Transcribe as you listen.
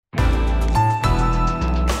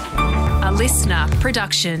listener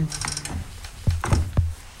production.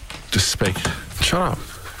 Just speak. Shut up.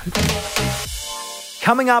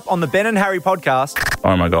 Coming up on the Ben and Harry podcast.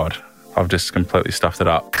 Oh my God. I've just completely stuffed it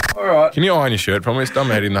up. All right. Can you iron your shirt for me? It's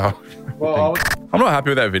dominating the whole thing. I'm not happy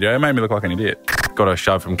with that video. It made me look like an idiot. Got a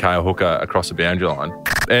shove from Kale Hooker across the boundary line.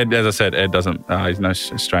 Ed, as I said, Ed doesn't, he's no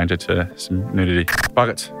stranger to some nudity.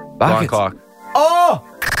 Buckets. Ryan Clark. Oh!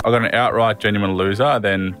 I got an outright genuine loser,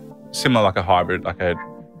 then similar like a hybrid, like a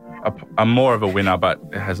more of a winner, but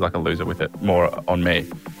it has like a loser with it, more on me.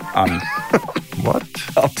 What?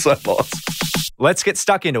 I'm so lost. Let's get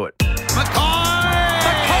stuck into it.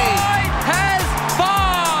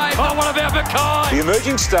 The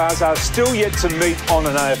emerging stars are still yet to meet on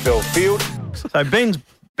an AFL field. So Ben's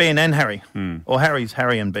Ben and Harry, or Harry's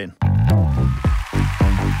Harry and Ben.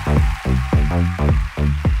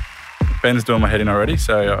 Ben's doing my head in already,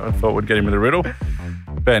 so I thought we'd get him with a riddle.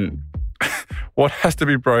 Ben, what has to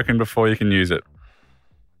be broken before you can use it?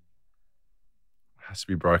 Has to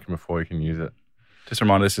be broken before you can use it. Just a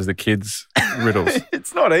reminder, this is the kids' riddles.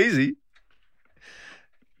 It's not easy.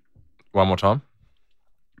 One more time.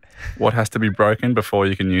 What has to be broken before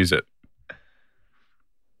you can use it?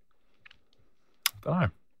 Don't know.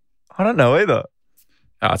 I don't know either.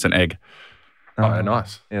 It's an egg. Oh,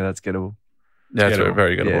 nice. Yeah, that's gettable. Yeah, it's gettable.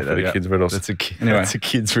 very gettable Yeah, for the yeah. kids' riddles. That's a Anyway.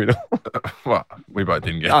 kid's riddle. Well, we both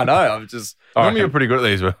didn't get it. I know. I'm just. I remember you were pretty good at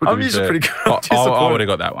these. I'm usually pretty good. I'm I disappointed. would have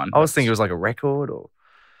got that one. I was thinking it was like a record,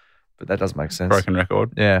 but that doesn't make sense. Broken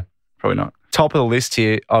record. Yeah. Probably not. Top of the list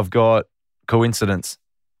here. I've got coincidence.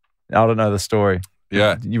 I don't know the story.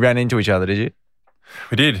 Yeah, You ran into each other, did you?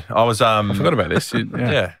 we did. I was. I forgot about this.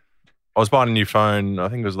 Yeah. I was buying a new phone. I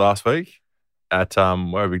think it was last week at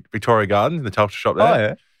Victoria Gardens, the Telstra shop there. Oh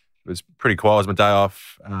yeah. It was pretty quiet. It was my day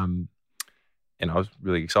off, and I was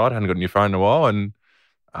really excited. I hadn't got a new phone in a while, and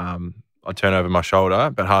I turned over my shoulder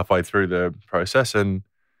about halfway through the process, and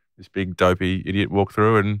this big dopey idiot walked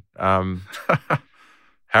through, and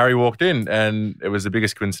Harry walked in, and it was the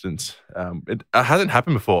biggest coincidence. It hasn't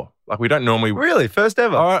happened before. Like, we don't normally. Really? First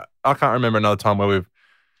ever? I can't remember another time where we've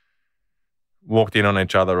walked in on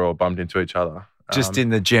each other or bumped into each other. Just in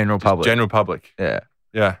the general public. General public. Yeah.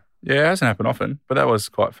 Yeah. Yeah, it hasn't happened often, but that was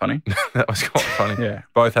quite funny. That was quite funny. Yeah.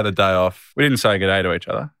 Both had a day off. We didn't say good day to each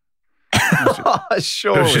other.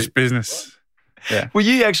 Sure. It was just business. Yeah. Were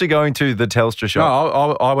you actually going to the Telstra shop?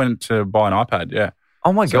 No, I went to buy an iPad, yeah.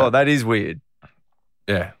 Oh my God, that is weird.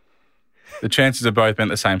 Yeah. The chances of both being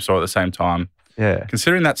at the same store at the same time. Yeah.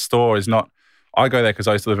 Considering that store is not, I go there because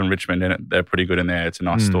I used to live in Richmond and they're pretty good in there. It's a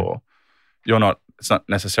nice store. It's not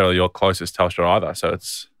necessarily your closest Telstra either. So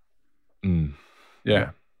it's,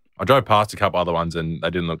 yeah. I drove past a couple other ones and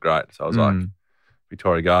they didn't look great. So I was like,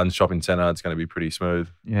 Victoria Gardens Shopping Centre, it's going to be pretty smooth.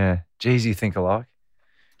 Yeah. Geez, you think alike.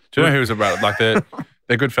 Do you know who was about, like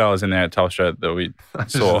they're good fellas in there at Telstra that we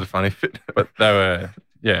This saw. is a funny bit. But they were,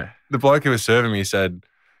 yeah. The bloke who was serving me said,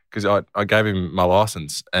 because I gave him my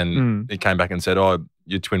license and he came back and said, oh,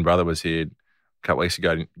 your twin brother was here a couple weeks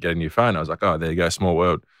ago to get a new phone. I was like, oh, there you go, small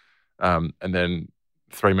world. And then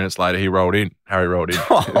 3 minutes later, Harry rolled in.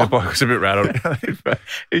 The bloke was a bit rattled.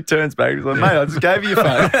 He turns back and he's like, mate, I just gave you your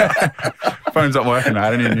phone. Phone's not working, mate.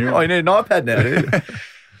 I need a new Oh, one. you need an iPad now,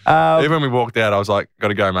 dude. Even when we walked out, I was like, got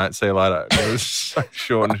to go, mate. See you later. It was so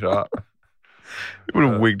short and sharp. It would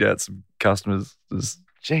have wigged out some customers. Just,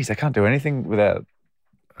 geez, they can't do anything without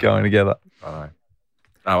going together. I know.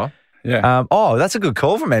 Oh, well. Yeah. That's a good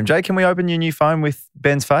call from MJ. Can we open your new phone with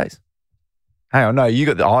Ben's face? Hang on, no, you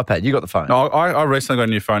got the iPad. You got the phone. No, I recently got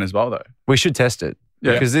a new phone as well, though. We should test it.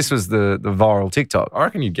 Yeah. Because this was the viral TikTok. I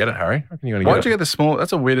reckon you'd get it, Harry. I reckon you're going to Why get did you get the small?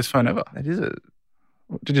 That's the weirdest phone ever. That is a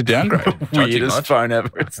Did you downgrade? weirdest much? phone ever.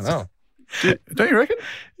 it. No. Don't you reckon?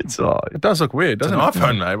 It's It does look weird, It's doesn't an it?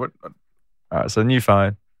 iPhone, mate. What? all right, so new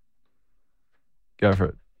phone. Go for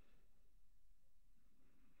it.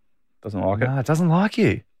 Doesn't like it. No, it doesn't like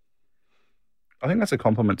you. I think that's a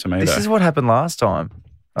compliment to me, This though. is what happened last time.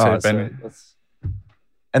 So, All right, Ben-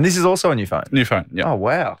 and this is also a new phone. New phone, yeah. Oh,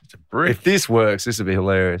 wow. It's a brick. If this works, this would be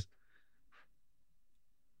hilarious.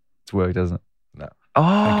 It's worked, doesn't it? No.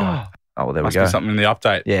 Oh. Oh, well, there Must we go. be something in the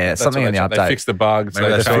update. Yeah, That's something what in the they update. fixed the bugs.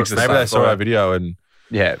 Maybe they fixed the saw stuff, our video and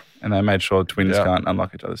Yeah, and they made sure twins Yeah. can't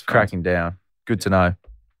unlock each other's phones. cracking down. Good to know.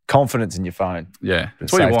 Confidence in your phone. Yeah. The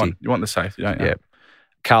That's what you safety. want. You want the safety, don't you? Yeah.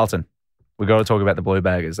 Carlton, we've got to talk about the Blue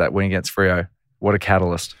Baggers, that win against Freo. What a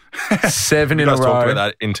catalyst. 7 you in a guys talked row. about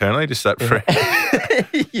that internally, just that free.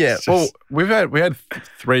 Yeah. Well, we had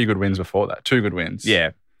 3 good wins before that. 2 good wins.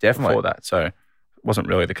 Yeah, definitely. Before that. So it wasn't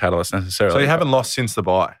really the catalyst necessarily. So you haven't lost since the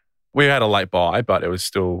bye. We had a late bye, but it was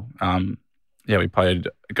still, we played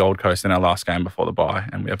Gold Coast in our last game before the bye,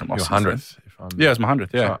 and we haven't Your lost since then. 100th. Yeah, it was my 100th.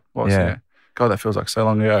 Yeah, Right. it was, Yeah. yeah. God, that feels like so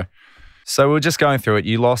long ago. So we're just going through it.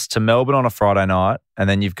 You lost to Melbourne on a Friday night, and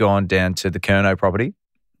then you've gone down to the Curnow property.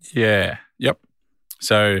 Yeah. Yep.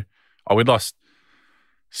 So we'd lost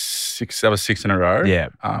 6. That was 6 in a row. Yeah.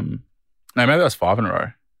 No, maybe that was 5 in a row.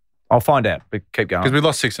 I'll find out, but keep going. Because we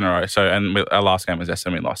lost 6 in a row. So, and our last game was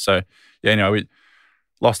Essendon, we lost. So, yeah, anyway, we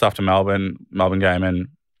lost after Melbourne game, and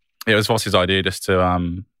it was Voss's idea just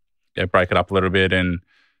to break it up a little bit and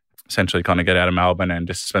essentially kind of get out of Melbourne and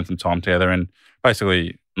just spend some time together and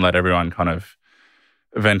basically let everyone kind of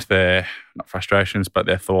vent their, not frustrations, but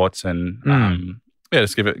their thoughts and,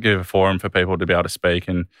 just give a forum for people to be able to speak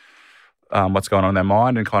and what's going on in their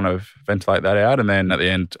mind and kind of ventilate that out. And then at the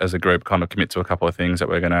end, as a group, kind of commit to a couple of things that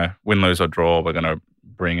we're going to win, lose or draw, we're going to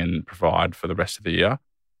bring and provide for the rest of the year.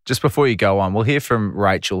 Just before you go on, we'll hear from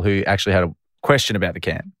Rachel, who actually had a question about the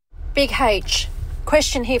camp. Big H.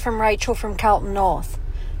 Question here from Rachel from Carlton North.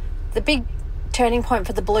 The big turning point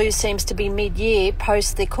for the Blues seems to be mid-year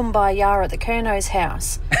post the kumbaya at the Curnow's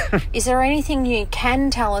house. Is there anything you can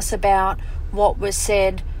tell us about what was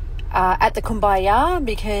said at the kumbaya?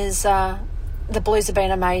 Because the Blues have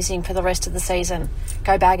been amazing for the rest of the season.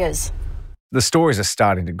 Go Baggers. The stories are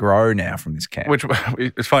starting to grow now from this camp. Which,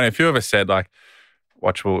 it's funny, a few of us said, like,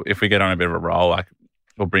 if we get on a bit of a roll, like,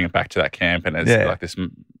 we'll bring it back to that camp and it's like this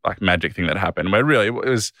like magic thing that happened. Where really it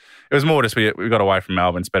was more just we got away from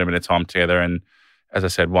Melbourne, spent a bit of time together, and as I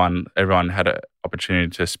said, everyone had an opportunity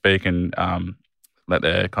to speak and let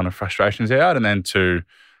their kind of frustrations out, and then to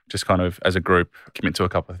just kind of as a group commit to a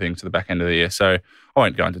couple of things to the back end of the year. So I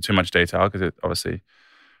won't go into too much detail because it obviously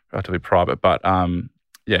relatively private, but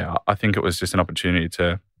I think it was just an opportunity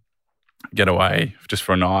to get away just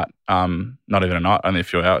for a night, not even a night, only a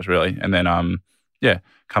few hours really, and then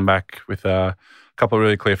come back with a couple of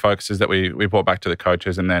really clear focuses that we brought back to the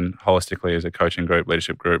coaches, and then holistically as a coaching group,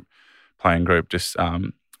 leadership group, playing group, just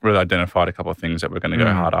really identified a couple of things that we're going to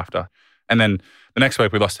go hard after. And then the next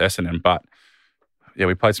week we lost to Essendon, but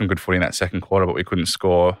we played some good footy in that second quarter, but we couldn't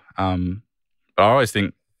score. But I always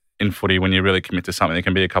think in footy, when you really commit to something, there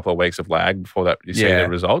can be a couple of weeks of lag before that you see the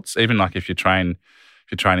results. Even like if you're training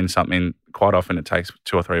something, quite often it takes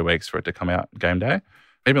 2 or 3 weeks for it to come out game day.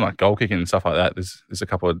 Even like goal kicking and stuff like that, there's a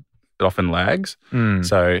couple of, it often lags.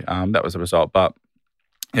 So that was the result. But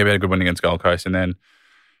we had a good win against Gold Coast, and then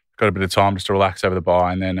got a bit of time just to relax over the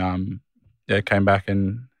bye, and then came back,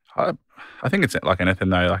 and I think it's like anything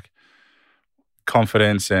though, like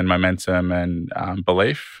confidence and momentum and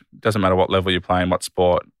belief. Doesn't matter what level you're playing, what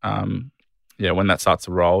sport. When that starts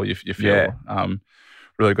to roll, you feel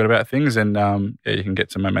really good about things, and you can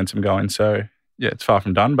get some momentum going. So it's far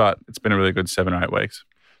from done, but it's been a really good 7 or 8 weeks.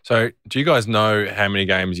 So do you guys know how many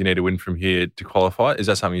games you need to win from here to qualify? Is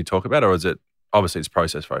that something you talk about, or is it, obviously it's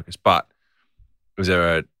process focused, but is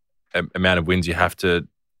there a amount of wins you have to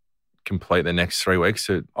complete the next 3 weeks?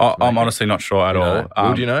 I'm honestly not sure at all.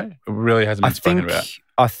 Would you know? It really hasn't been spoken about.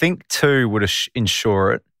 I think 2 would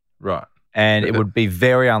ensure it. Right. And it would be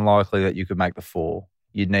very unlikely that you could make the 4.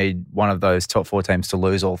 You'd need one of those top 4 teams to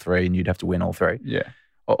lose all 3, and you'd have to win all 3. Yeah.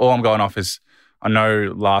 All I'm going off is, I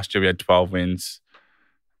know last year we had 12 wins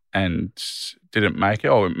and didn't make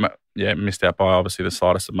it. Missed out by obviously the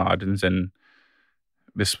slightest of margins. And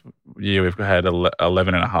this year we've had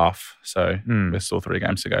 11 and a half. So there's still 3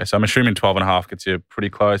 games to go. So I'm assuming 12 and a half gets you pretty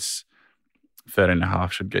close. 13 and a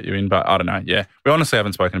half should get you in. But I don't know. Yeah. We honestly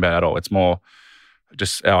haven't spoken about it at all. It's more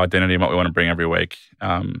just our identity and what we want to bring every week.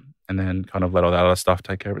 And then kind of let all that other stuff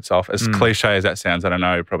take care of itself. As cliche as that sounds, I don't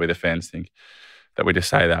know, probably the fans think that we just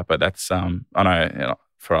say that, but that's I know,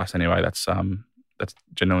 for us anyway, that's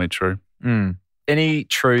genuinely true. Any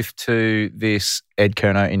truth to this Ed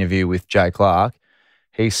Curnow interview with Jay Clark?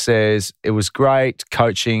 He says it was great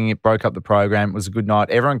coaching. It broke up the program. It was a good night.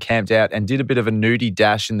 Everyone camped out and did a bit of a nudie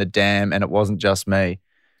dash in the dam, and it wasn't just me.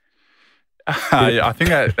 I think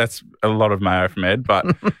that's a lot of mayo from Ed, but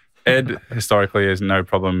Ed historically has no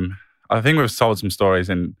problem. I think we've told some stories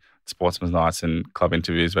in sportsman's nights and club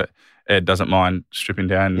interviews, but Ed doesn't mind stripping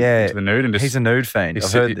down into the nude, and just, he's a nude fiend.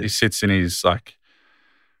 He sits in his like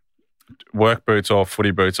work boots or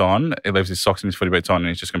footy boots on. He leaves his socks and his footy boots on, and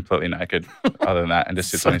he's just completely naked. Other than that, and just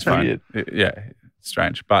sits on his phone. Yeah, it's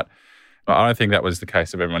strange, but I don't think that was the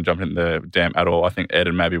case of everyone jumping in the dam at all. I think Ed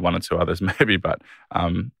and maybe 1 or 2 others, maybe, but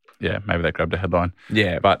maybe that grabbed a headline.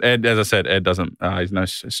 Yeah, but Ed, as I said, Ed doesn't. He's no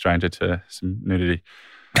stranger to some nudity.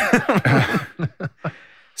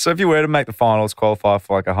 So if you were to make the finals, qualify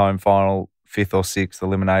for like a home final, 5th or 6th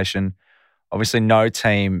elimination, obviously no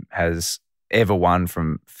team has ever won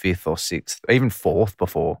from 5th or 6th, even 4th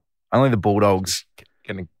before. Only the Bulldogs.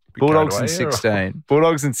 Bulldogs in 16.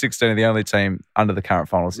 Bulldogs in 16 are the only team under the current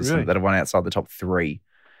final system that have won outside the top 3.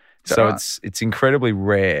 So it's incredibly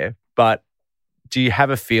rare. But do you have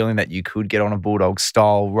a feeling that you could get on a Bulldog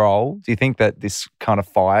style roll? Do you think that this kind of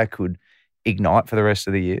fire could ignite for the rest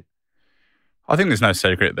of the year? I think there's no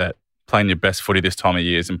secret that playing your best footy this time of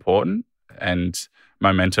year is important, and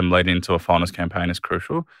momentum leading into a finals campaign is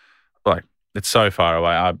crucial. Like, it's so far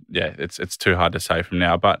away. It's too hard to say from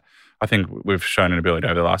now. But I think we've shown an ability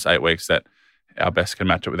over the last 8 weeks that our best can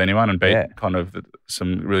match it with anyone and beat kind of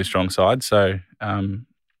some really strong sides. So,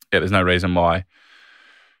 there's no reason why.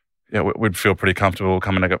 Yeah, we'd feel pretty comfortable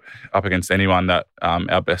coming up against anyone that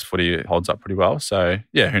our best footy holds up pretty well. So,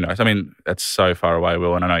 who knows? I mean, that's so far away,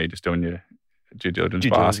 Will, and I know you're just doing your due diligence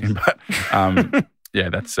by asking, but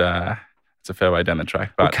that's it's a fair way down the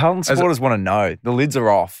track. But Carlton supporters want to know. The lids are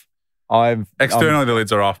off. Externally, the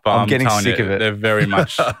lids are off, but I'm getting sick of it. They're very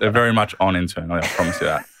much on internally. I promise you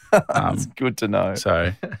that. It's good to know.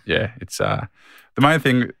 So it's the main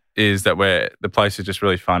thing is that the place is just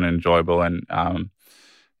really fun and enjoyable, and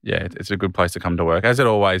it's a good place to come to work, as it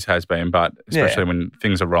always has been. But especially when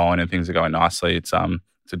things are rolling and things are going nicely, it's a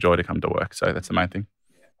joy to come to work. So that's the main thing.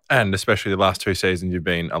 And especially the last 2 seasons, you've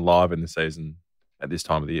been alive in the season at this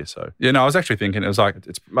time of the year. So I was actually thinking it was like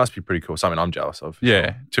it must be pretty cool. Something I'm jealous of.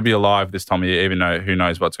 Yeah, to be alive this time of year, even though who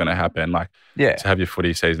knows what's going to happen. Like, to have your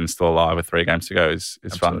footy season still alive with 3 games to go is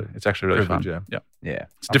fun. It's actually really fun. Yeah.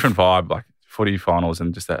 It's a different vibe. Like footy finals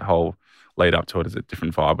and just that whole lead up to it is a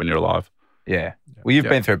different vibe when you're alive. Yeah. Well, you've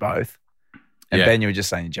been through both, and Ben, you were just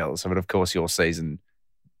saying you're jealous of it. Of course, your season.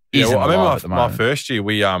 I remember my first year.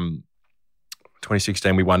 We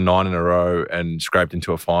 2016, we won 9 in a row and scraped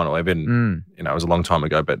into a final. Even, it was a long time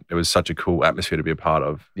ago, but it was such a cool atmosphere to be a part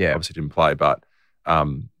of. Yeah. Obviously didn't play, but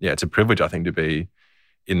it's a privilege, I think, to be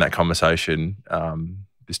in that conversation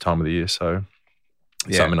this time of the year. So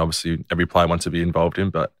it's something obviously every player wants to be involved in,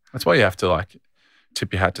 but that's why you have to like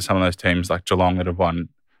tip your hat to some of those teams like Geelong that have won,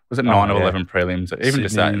 was it 9 or 11 prelims? Even Sydney,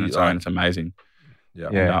 just that in its own, it's amazing.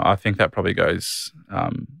 Yeah. I think that probably goes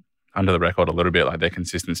under the record a little bit, like their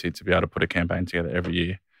consistency to be able to put a campaign together every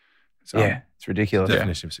year. So, it's ridiculous. It's the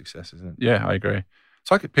definition of success, isn't it? Yeah, I agree. It's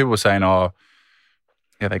like people were saying,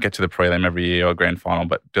 they get to the prelim every year or grand final,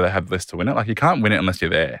 but do they have the list to win it? Like, you can't win it unless you're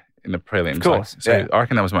there in the prelims. Of course. I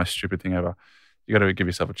reckon that was the most stupid thing ever. You got to give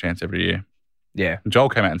yourself a chance every year. Yeah. And Joel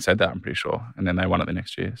came out and said that, I'm pretty sure. And then they won it the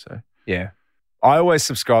next year. So yeah. I always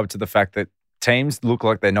subscribe to the fact that teams look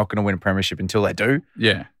like they're not going to win a premiership until they do.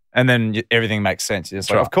 Yeah. And then everything makes sense. It's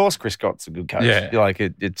like, of course, Chris Scott's a good coach. Yeah. Like,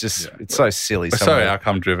 it's so silly. We're so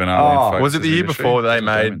outcome driven, aren't we? Was it the year before they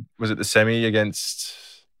made, was it the semi against,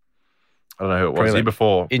 I don't know who it was, the year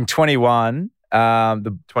before? In 21,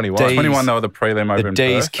 the 21 they were the prelim over the in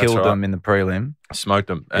D's Perth. killed them in the prelim. Smoked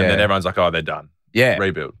them. And then everyone's like, they're done. Yeah.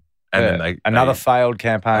 Rebuild. And then another failed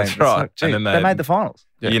campaign. That's right. Like, and then they made the finals.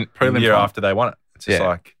 Yeah. Prelim year after they won it. It's just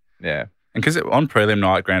like. Yeah. And because on prelim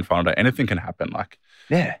night, grand final day, anything can happen. Like,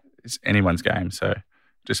 it's anyone's game. So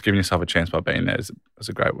just giving yourself a chance by being there is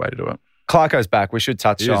a great way to do it. Clarko's back. We should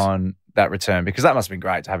touch on that return because that must have been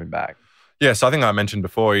great to have him back. Yeah, so I think I mentioned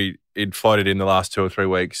before he'd floated in the last 2 or 3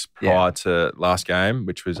 weeks prior to last game,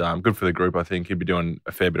 which was good for the group. I think he'd be doing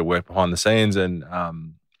a fair bit of work behind the scenes and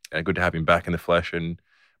good to have him back in the flesh and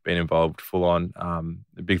being involved full on.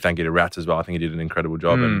 A big thank you to Rats as well. I think he did an incredible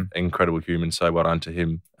job and incredible human. So well done to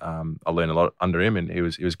him. I learned a lot under him and he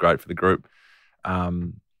was great for the group.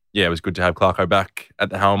 It was good to have Clarko back at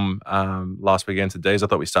the helm last week against the D's. I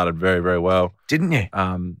thought we started very, very well. Didn't you?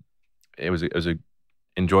 It was a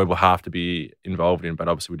enjoyable half to be involved in, but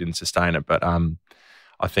obviously we didn't sustain it. But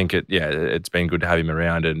I think it's been good to have him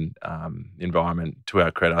around and the environment. To our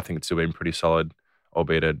credit, I think it's still been pretty solid,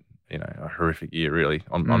 albeit a horrific year really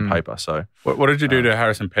on paper. So what did you do to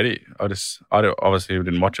Harrison Petty? I obviously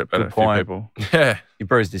didn't watch it, but few people. Yeah, he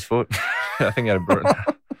bruised his foot. I think he had a bruise.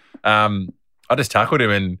 I just tackled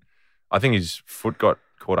him and I think his foot got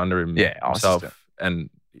caught under him himself and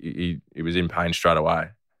he was in pain straight away.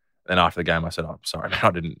 Then after the game, I said, "I'm sorry, man.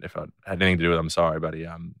 I didn't. If I had anything to do with it, I'm sorry." But he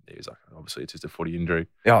was like, "Obviously, it's just a footy injury."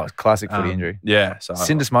 Oh, it's classic footy injury. Yeah. So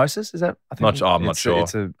syndesmosis, is that? I think I'm not sure.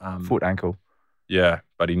 It's a foot ankle. Yeah,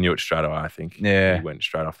 but he knew it straight away. I think. Yeah. He went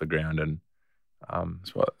straight off the ground and.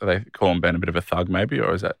 That's what they call him, Ben, a bit of a thug, maybe,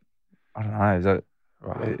 or is that? I don't know. Is that?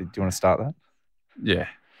 Right. Do you want to start that? Yeah.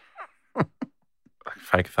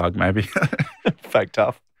 Fake thug, maybe. Fake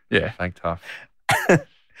tough. Yeah, fake tough.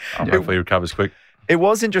 Hopefully he recovers quick. It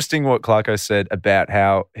was interesting what Clarko said about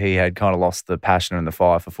how he had kind of lost the passion and the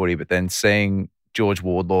fire for footy, but then seeing George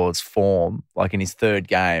Wardlaw's form, like in his 3rd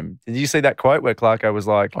game. Did you see that quote where Clarko was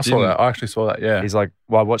like... I saw that. I actually saw that, yeah. He's like,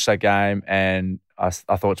 well, I watched that game and I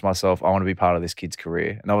thought to myself, I want to be part of this kid's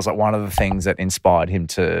career. And that was like one of the things that inspired him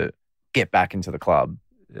to get back into the club.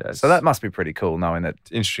 Yeah, So that must be pretty cool knowing that.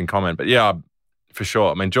 interesting comment. But yeah, for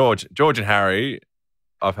sure. I mean, George and Harry,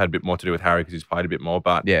 I've had a bit more to do with Harry because he's played a bit more,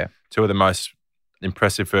 but Yeah. two of the most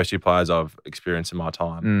impressive first-year players I've experienced in my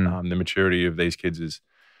time. The maturity of these kids is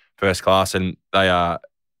first class, and they are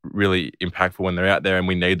really impactful when they're out there, and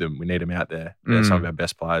we need them. We need them out there. They're some of our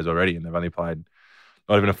best players already, and they've only played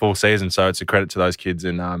not even a full season, so it's a credit to those kids.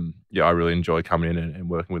 And I really enjoy coming in and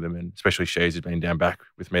working with them, and especially Shees has been down back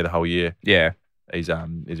with me the whole year. Yeah. He's a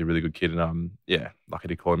really good kid, and lucky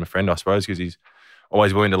to call him a friend, I suppose, because he's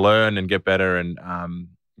always willing to learn and get better. And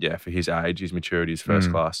for his age, his maturity is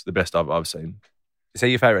first class, the best I've seen. Is he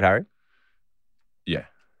your favourite, Harry? Yeah.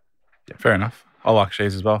 Fair enough. I like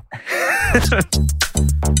Shees as well.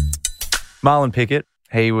 Marlon Pickett,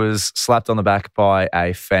 he was slapped on the back by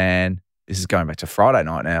a fan. This is going back to Friday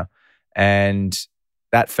night now. And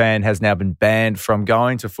that fan has now been banned from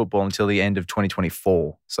going to football until the end of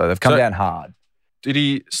 2024. So they've come down hard. Did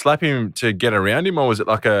he slap him to get around him, or was it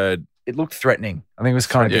like a... It looked threatening. I think it was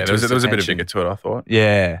kind of... there was a bit of vigor to it, I thought.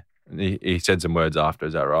 Yeah. He said some words after,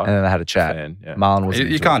 is that right? And then they had a chat. Fan, yeah. Marlon was...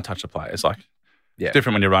 You can't touch the players. Like, it's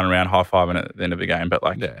different when you're running around high-fiving at the end of the game, but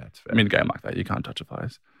like that's fair. mid-game like that, you can't touch the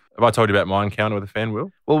players. Have I told you about my encounter with a fan,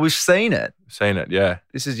 Will? Well, we've seen it. Seen it, yeah.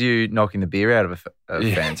 This is you knocking the beer out of a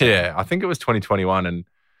fan. Yeah, I think it was 2021,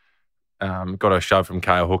 and got a shove from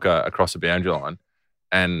Kale Hooker across the boundary line,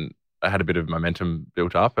 and I had a bit of momentum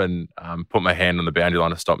built up, and put my hand on the boundary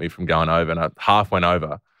line to stop me from going over, and I half went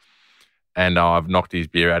over, and I've knocked his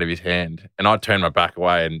beer out of his hand, and I turned my back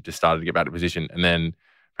away and just started to get back to position, and then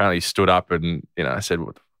apparently he stood up and I said,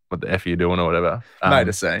 "What the F are you doing?" or whatever. Made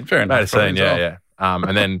a scene. Fair enough. Made a scene, yeah.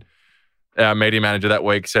 And then our media manager that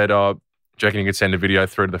week said, "Oh, do you reckon you could send a video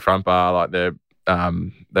through to the front bar, like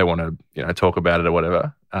they want to talk about it or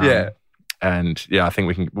whatever?" And I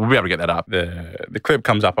think we'll be able to get that up. The clip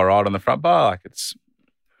comes up all right on the front bar. Like, it's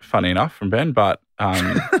funny enough from Ben, but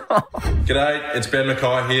G'day, it's Ben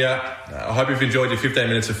Mackay here. I hope you've enjoyed your 15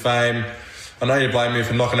 minutes of fame. I know you blame me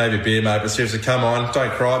for knocking over your beer, mate, but seriously, come on,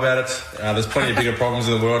 don't cry about it. There's plenty of bigger problems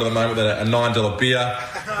in the world at the moment than a $9 beer.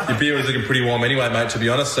 Your beer was looking pretty warm anyway, mate, to be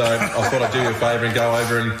honest, so I thought I'd do you a favour and go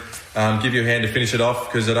over and give you a hand to finish it off,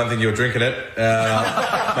 because I don't think you were drinking it. Mate,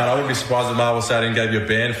 I wouldn't be surprised if Marvel Stadium gave you a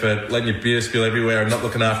ban for letting your beer spill everywhere and not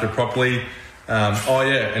looking after it properly.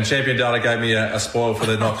 And Champion Data gave me a spoil for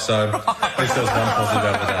the knock, so at least there was one positive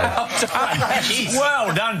out of the day.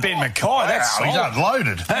 Well done, Ben Mackay. That's he's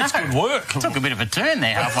unloaded. That's good work. Took a bit of a turn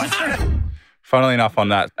there halfway through. Funnily enough, on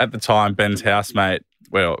that, at the time, Ben's housemate,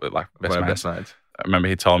 best mates. I remember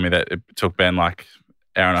he told me that it took Ben like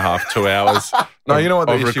hour and a half, 2 hours. No, you know what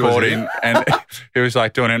the issue recording, and he was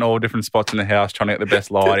like doing it in all different spots in the house, trying to get the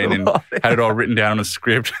best lighting, and had it all written down on a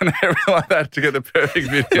script and everything like that to get the perfect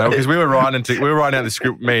video. Because we were writing out the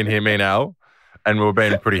script, me and Al, and we were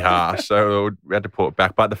being pretty harsh, so we had to pull it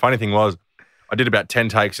back. But the funny thing was, I did about 10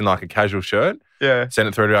 takes in like a casual shirt. Yeah. Sent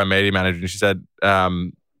it through to our media manager, and she said,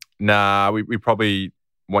 "Nah, we probably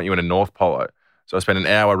want you in a North Polo." So I spent an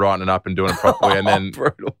hour writing it up and doing it properly, and then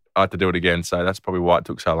brutal. I had to do it again. So that's probably why it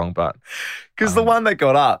took so long. But because the one that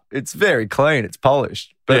got up, it's very clean, it's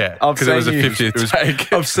polished. But yeah, because it was a 50th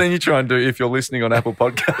take. I've seen you try and do it if you're listening on Apple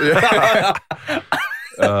Podcasts.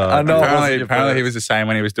 I know. Apparently he was the same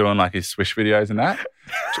when he was doing like his Swish videos and that.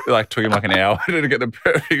 Like took him like an hour to get the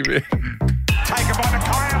perfect bit. Taken by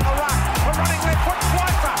Mackay on the run. A running left foot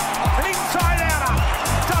swiper. An inside outer.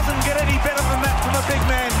 Doesn't get any better than that from a big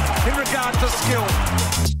man in regard to skill.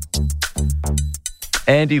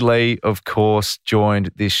 Andy Lee, of course, joined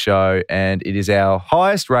this show, and it is our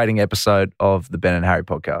highest rating episode of the Ben and Harry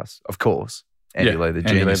podcast. Of course, Andy Lee, the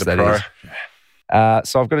genius that is.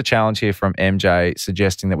 So I've got a challenge here from MJ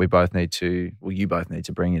suggesting that you both need to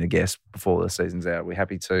bring in a guest before the season's out. We're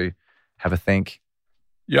happy to have a think.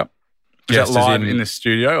 Yep. Is that live in the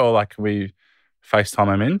studio, or like can we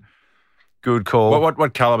FaceTime him in? Good call.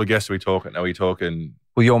 What caliber guest are we talking? Are we talking?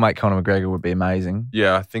 Well, your mate Conor McGregor would be amazing.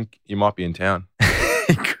 Yeah, I think he might be in town.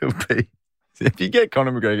 He could be. If you get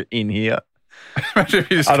Conor McGregor in here. Imagine if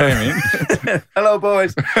he just came in. Hello,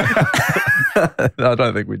 boys. I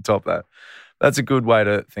don't think we'd top that. That's a good way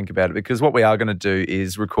to think about it, because what we are going to do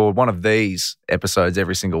is record one of these episodes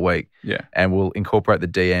every single week. Yeah. And we'll incorporate the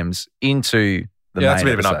DMs into the main that's a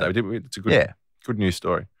bit episode. of an update. It's a good news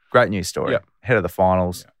story. Great news story. Yeah. Ahead of the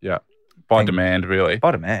finals. Yeah. By demand, really.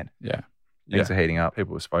 By demand. Yeah. Things are heating up.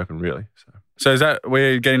 People have spoken, really. So is that,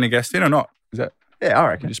 we're getting a guest in or not? Is that? Yeah, I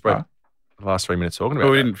reckon. You spent the last 3 minutes talking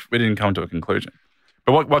about it. We didn't come to a conclusion.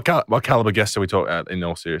 But what caliber guests are we talking about in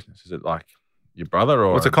all seriousness? Is it like your brother or?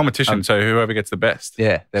 Well, it's a competition, so whoever gets the best.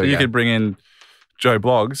 Yeah, so you could bring in Joe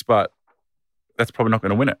Bloggs, but that's probably not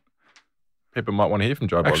going to win it. people might want to hear from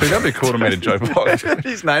Joe Blogs. Actually, that'd be cool to meet a Joe Blogs.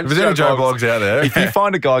 His name's If there's any Joe Blogs out there, If you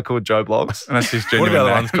find a guy called Joe Blogs, And that's his what are genuine the other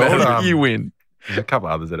name. ones called? you win. There's a couple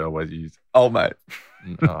others that I always use. Old mate.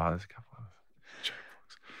 There's a couple others.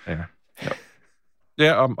 Anyway.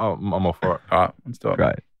 Yeah, I'm all for it. All right, let's do it.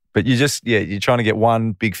 Great. But you're trying to get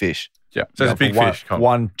one big fish. Yeah. So it's a big fish.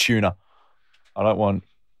 One tuna. I don't want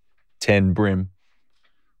 10 brim.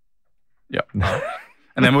 Yeah.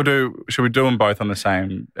 And then should we do them both on the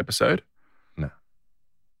same episode?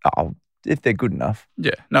 Oh, if they're good enough.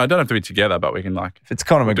 Yeah. No, it don't have to be together, but we can If it's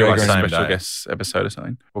Conor do McGregor like a same and special day. guest episode or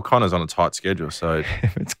something. Well, Connor's on a tight schedule, so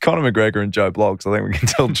if it's Conor McGregor and Joe Blogs, I think we can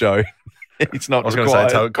tell Joe he's not I was going to required.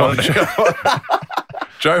 say tell Connor.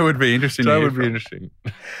 Joe would be interesting. Joe to would hear be from. interesting.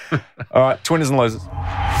 All right, twinners and losers.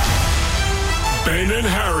 Ben and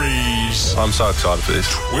Harry's I'm so excited for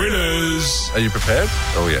this. winners Are you prepared?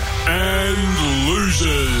 Oh, yeah. and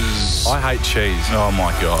losers. I hate cheese. Oh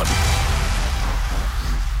my God.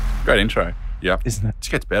 Great intro. Yep. Isn't it? It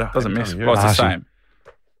just gets better. Doesn't every miss. time you Well, hear it's it. the Ah, same.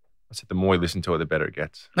 I said the more you listen to it, the better it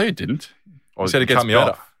gets. No, you didn't. Or You said it you gets cut me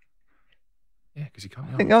better. off. Yeah, because you cut me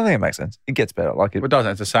I off. think it makes sense. It gets better. Like It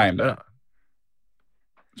doesn't. It's the same. No,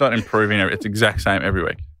 It's not improving. It's the exact same every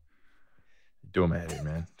week. do them out here,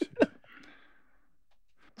 man.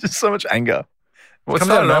 just so much anger. Well,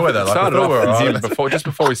 Comes out of nowhere, though. It Like, started I thought we were off alright. just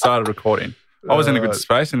before we started recording. I was in a good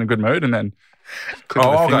space, in a good mood, and then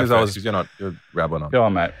clicking the I'll go fingers, I first was, because you're rabbling on. go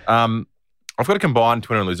on, mate. I've got a combined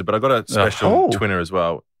twinner and loser, but I've got a special Oh. twinner as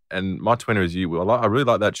well. And my twinner is you, Will. I really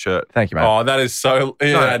like that shirt. Thank you, mate. Oh, that is so. He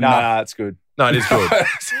had nothing. it's good. No, it is good.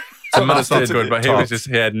 It's not mustard good, but he tops.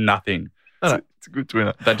 had nothing. It's a good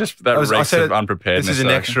twinner. That I reeks said of unpreparedness. This is an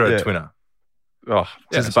though. extra Yeah. twinner. Oh,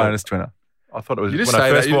 Just a so- bonus twinner. I thought it was You when just I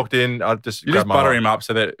say first that, walked in. I just you grabbed just my butter eye. him up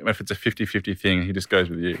so that if it's a 50-50 thing, he just goes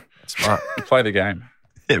with you. Smart. You play the game.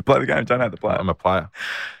 Yeah, play the game. Don't have to play. I'm a player.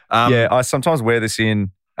 Yeah, I sometimes wear this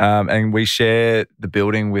in, and we share the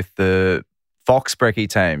building with the Fox Brekkie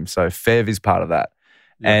team. So Fev is part of that.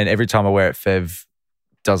 Yeah. And every time I wear it, Fev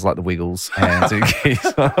does like the wiggles hands. And he's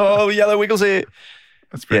like, oh, yellow wiggles here.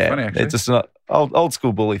 That's pretty Yeah, funny, actually. it's just not old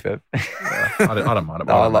school bully Fev. I don't mind it.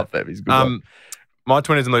 No, I love Fev. He's a good. one. My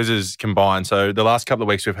twinners and losers combined. So the last couple of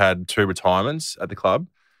weeks we've had 2 retirements at the club.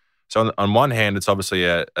 So on one hand, it's obviously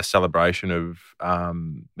a celebration of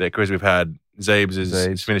their careers. We've had Zeebs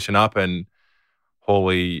is finishing up and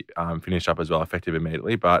Hawley finished up as well, effective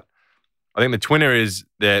immediately. But I think the twinner is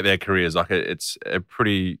their careers. Like it's a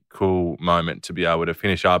pretty cool moment to be able to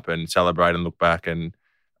finish up and celebrate and look back. And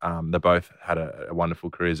they both had a wonderful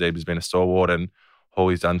career. Zeebs has been a stalwart and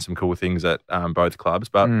Hawley's done some cool things at both clubs.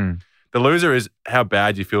 But the loser is how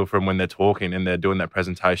bad you feel from when they're talking and they're doing that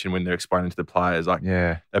presentation when they're explaining to the players. Like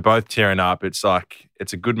Yeah. they're both tearing up. It's like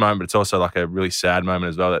it's a good moment, but it's also like a really sad moment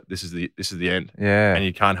as well. That this is the end, Yeah. and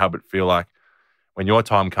you can't help but feel like when your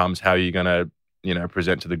time comes, how are you going to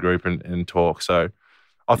present to the group and talk. So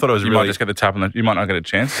I thought it was You really might just get the tap on the. You might not get a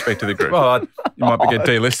chance to speak to the group. well. You might get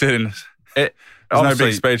delisted, and there's no Obviously,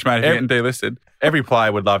 big speech, mate. If you're getting delisted, every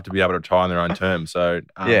player would love to be able to retire on their own terms. So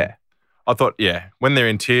Yeah. I thought, when they're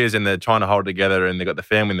in tears and they're trying to hold it together and they've got the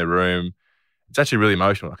family in the room, it's actually really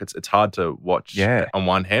emotional. Like it's hard to watch on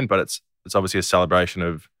one hand, but it's obviously a celebration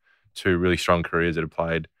of 2 really strong careers that have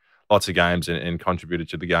played lots of games and contributed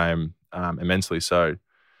to the game immensely. So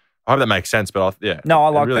I hope that makes sense. But No, I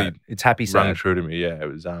like really that. It's happy rung sad. true to me. Yeah, it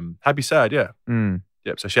was happy sad. Yeah. Mm.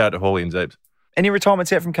 Yep. So shout out to Hawley and Zeebs. Any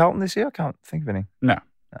retirements yet from Carlton this year? I can't think of any. no.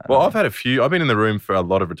 Well, I've had a few. I've been in the room for a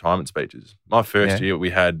lot of retirement speeches. My first Yeah. year,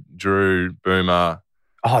 we had Drew, Boomer,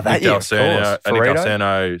 Oh, that Nick year, of Dalsano, course. Nick Ferrito?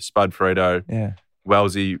 Dalsano, Spud Frito. Yeah.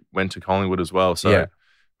 Wellesley went to Collingwood as well. So Yeah.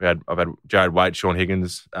 I've had Jared Waite, Sean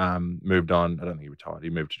Higgins moved on. I don't think he retired. He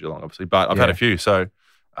moved to Geelong, obviously. But I've had a few. So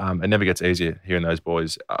it never gets easier hearing those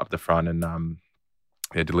boys up the front and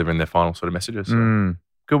delivering their final sort of messages. So.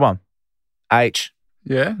 Good one. H.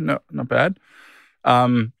 Yeah, no, not bad.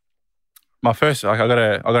 My first, I got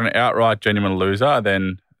an outright genuine loser.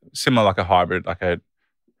 Then similar, like a hybrid, like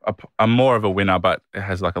a more of a winner, but it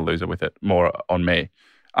has like a loser with it, more on me.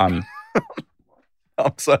 I'm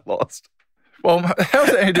so lost. Well, how's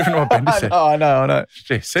that any different to what Ben just said? I know.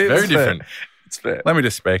 Gee, see, Very it's different. It's fair. Let me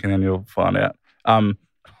just speak and then you'll find out.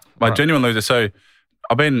 My genuine loser. So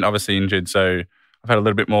I've been obviously injured, so I've had a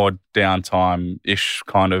little bit more downtime-ish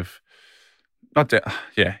kind of. You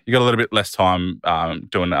got a little bit less time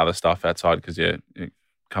doing the other stuff outside because you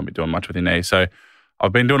can't be doing much with your knee. So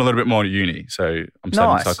I've been doing a little bit more at uni. So I'm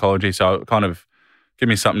studying psychology. So it kind of give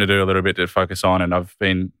me something to do a little bit to focus on. And I've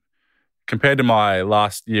been, compared to my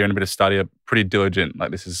last year and a bit of study, I'm pretty diligent.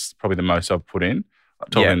 Like this is probably the most I've put in. I'm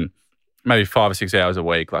talking maybe 5 or 6 hours a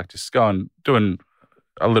week, like just going, doing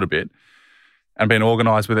a little bit. and been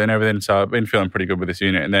organised with it and everything. So I've been feeling pretty good with this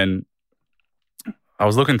unit. And then I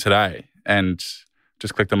was looking today and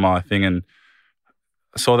just clicked on my thing and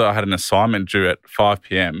saw that I had an assignment due at 5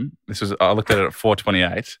 p.m. I looked at it at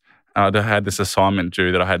 4:28. And I had this assignment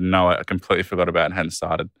due that I completely forgot about and hadn't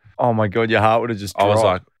started. Oh my God, your heart would have just dropped. I was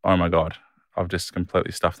like, oh my God, I've just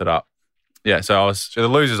completely stuffed it up. Yeah, so the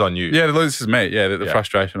loser's on you. Yeah, the loser's me. Yeah, the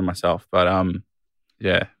frustration of myself. But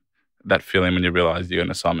yeah, that feeling when you realise you got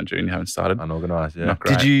an assignment due and you haven't started. Unorganised, yeah. Not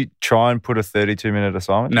great. Did you try and put a 32-minute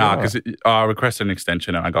assignment? No, because I requested an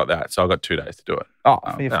extension and I got that. So I got 2 days to do it. Oh,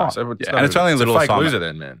 you're fine. So and it's only a little fake assignment. loser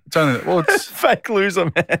then, man. It's only, well, it's fake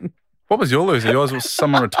loser, man. What was your loser? Yours was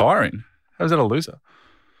someone retiring. How is that a loser?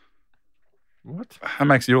 What? That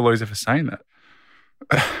makes you a loser for saying that.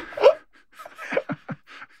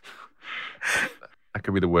 That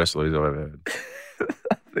could be the worst loser I've ever heard.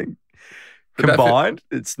 I think combined,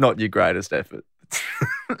 it's not your greatest effort.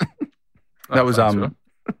 That was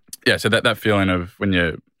yeah. So that feeling of when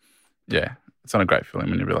it's not a great feeling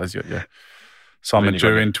when you realise you're assignment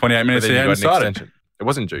due in 28 minutes. You You hadn't got an started. extension. It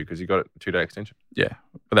wasn't due because you got a 2-day extension. Yeah,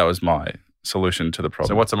 but that was my solution to the problem.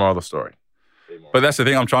 So what's the moral of the story? But that's the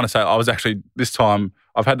thing I'm trying to say. I was actually, this time,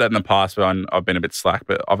 I've had that in the past where I've been a bit slack,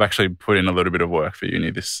 but I've actually put in a little bit of work for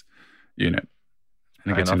this unit.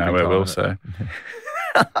 And it gets to nowhere, Will, so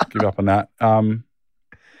give up on that. Anyway,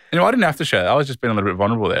 I didn't have to share that. I was just being a little bit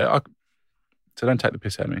vulnerable there. So don't take the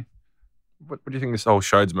piss out of me. What do you think this whole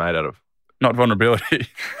show's made out of? Not vulnerability.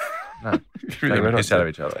 No. Taking the piss out of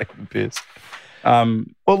each other. Taking the piss.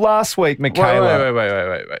 Well, last week, Michaela...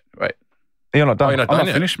 Wait. You're not done. Oh, you're not I'm done not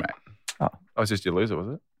yet? finished, mate. Oh, it's just your loser,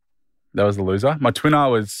 was it? That was the loser. My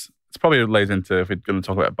twinner it's probably leads into if we're going to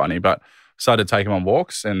talk about Bunny, but started to take him on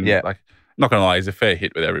walks and not going to lie, he's a fair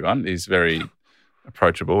hit with everyone. He's very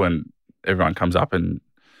approachable and everyone comes up and...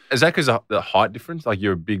 Is that because of the height difference? Like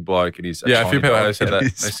you're a big bloke and he's a few people have said that. They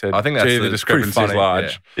said, I think that's the discrepancy is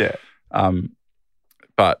large. Yeah.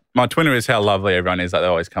 But my twinner is how lovely everyone is. Like they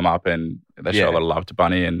always come up and they show a lot of love to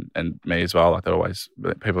Bunny and me as well. Like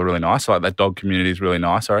people are really nice. Like that dog community is really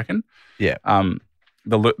nice, I reckon. Yeah.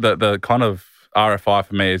 The kind of RFI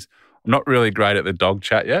for me is I'm not really great at the dog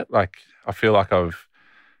chat yet. Like I feel like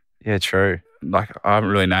Yeah, true. Like I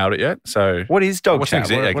haven't really nailed it yet. So what is dog chat?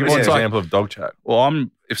 Give us an example of dog chat. Well,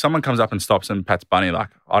 if someone comes up and stops and pats Bunny, like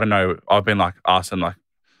I don't know, I've been like asking like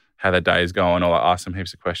how their day is going, or like ask them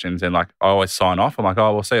heaps of questions, and like I always sign off. I'm like,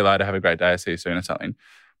 oh, we'll see you later. Have a great day. I'll see you soon, or something.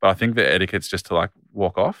 But I think the etiquette's just to like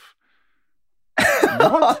walk off.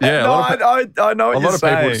 What? Yeah, no, I know what you're saying. A lot of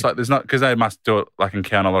people just like there's not because they must do it like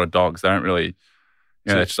encounter a lot of dogs. They don't really,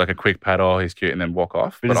 it's just like a quick pat. Oh, he's cute, and then walk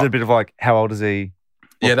off. But is it a bit of like how old is he?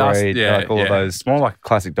 Yeah, that's like all of those. It's more like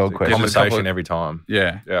classic dog questions. Conversation every time.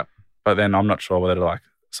 Yeah. Yeah. But then I'm not sure whether to like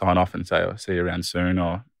sign off and say, "I'll see you around soon,"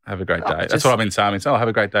 or have a great day. That's what I've been saying. It's, have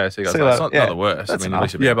a great day. I'll see you guys later. It's not the worst. That's I mean, at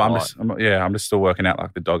least Yeah, but I'm just still working out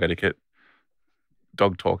like the dog etiquette,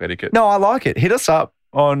 dog talk etiquette. No, I like it. Hit us up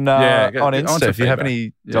on Insta if you have feedback.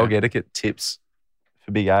 any dog etiquette tips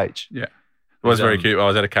for Big H. Yeah. It was very cute. I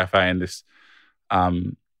was at a cafe and this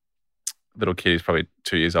little kid, he's probably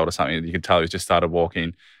 2 years old or something. You could tell he just started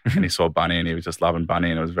walking and he saw Bunny and he was just loving Bunny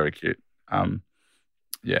and it was very cute.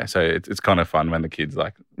 Yeah, so it's kind of fun when the kids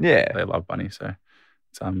they love Bunny. So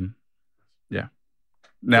it's Now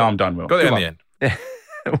I'm done, Will. Got there in the end. Yeah.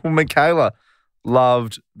 Well, Michaela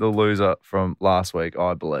loved the loser from last week,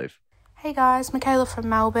 I believe. Hey guys, Michaela from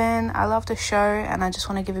Melbourne. I love the show and I just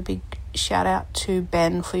want to give a big shout out to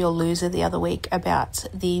Ben for your loser the other week about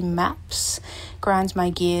the maps. Grinds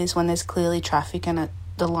my gears when there's clearly traffic and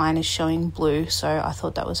the line is showing blue. So I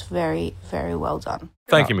thought that was very, very well done.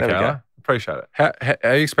 Thank you, Michaela. Appreciate it. How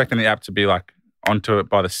are you expecting the app to be like onto it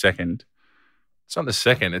by the second? It's not the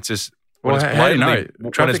second. It's just how do you know?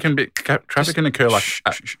 Traffic can occur like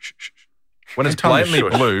when it's blatantly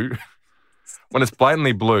blue. When it's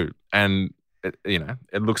blatantly blue and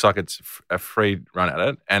it looks like it's a free run at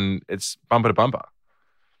it and it's bumper to bumper.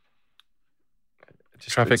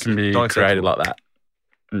 Traffic can be created like that,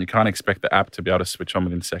 and you can't expect the app to be able to switch on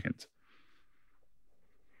within seconds.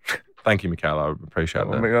 Thank you, Michaela. I appreciate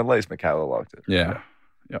that. At least Michaela liked it. Yeah.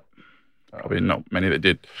 Yep. Probably not many that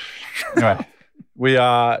did. Anyway, we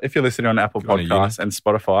are. If you're listening on Apple Podcasts and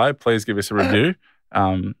Spotify, please give us a review.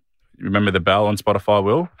 Remember the bell on Spotify,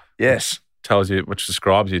 Will? Yes. Tells you, which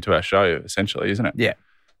describes you to our show, essentially, isn't it? Yeah.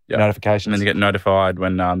 Yep. Notifications. And then you get notified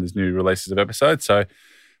when there's new releases of episodes. So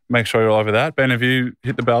make sure you're all over that. Ben, have you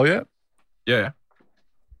hit the bell yet? Yeah.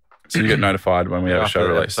 So you get notified when we have a show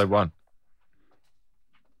release. Episode 1.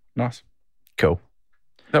 Nice. Cool.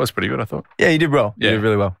 That was pretty good, I thought. Yeah, you did well. Yeah. You did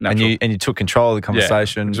really well. Natural. And you took control of the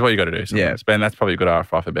conversation. Which is what you got to do sometimes. Ben, that's probably a good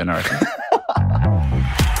RFI for Ben, I reckon.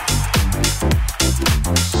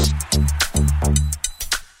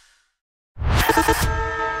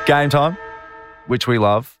 Game time, which we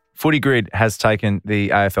love. Footy Grid has taken the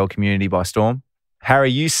AFL community by storm.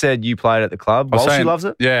 Harry, you said you played at the club. Walshy loves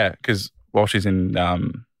it? Yeah, because Walshy's in,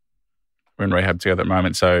 we're in rehab together at the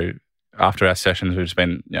moment. So after our sessions, we've just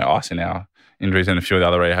been, icing our injuries and a few of the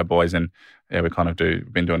other rehab boys. And yeah, we kind of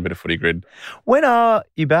been doing a bit of Footy Grid. When are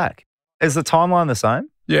you back? Is the timeline the same?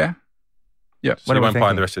 Yeah. Yeah. So you won't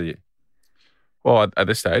play the rest of the year? Well, at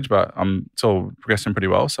this stage, but it's all progressing pretty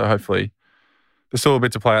well. So hopefully there's still a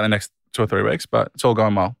bit to play out in the next 2 or 3 weeks, but it's all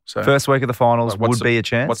going well. So first week of the finals would be a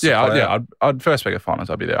chance? I'd first week of finals,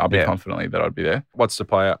 I'd be there. I'd be confidently that I'd be there. What's the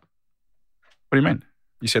play out? What do you mean?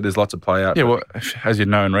 You said there's lots of play out. Yeah, well, as you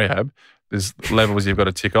know in rehab, there's levels you've got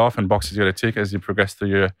to tick off and boxes you've got to tick as you progress through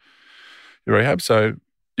your rehab. So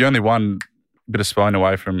you're only one bit of spine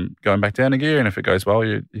away from going back down a gear, and if it goes well,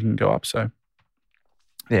 you can go up. So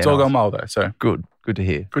it's all going well, though. So good to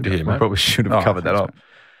hear. Good to hear, mate. We probably should have covered that up.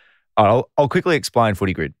 All right, I'll quickly explain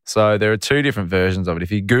Footy Grid. So there are 2 different versions of it. If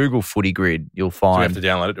you Google Footy Grid, you'll find... So we have to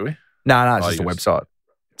download it, do we? No, it's just a website.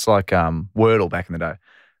 It's like Wordle back in the day.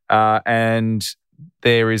 And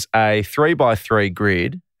there is a 3x3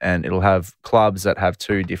 grid, and it'll have clubs that have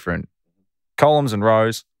 2 different columns and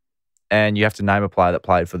rows, and you have to name a player that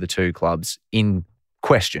played for the 2 clubs in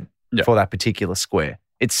question for that particular square.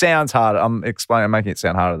 It sounds hard. I'm making it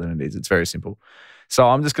sound harder than it is. It's very simple. So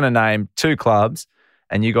I'm just going to name 2 clubs,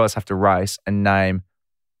 and you guys have to race and name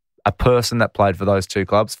a person that played for those 2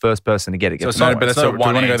 clubs. First person to get it gets do you want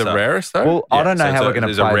to go the rarest, though? Well, I don't know how we're going to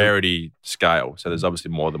play. There's a rarity scale, so there's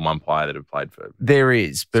obviously more than one player that have played for. There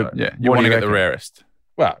is, but you want to get the rarest.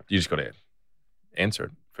 Well, you just got to answer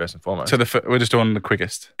it first and foremost. So we're just doing the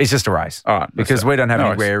quickest. It's just a race. All right. Because we don't have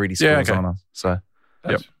any rarity scores on us. So,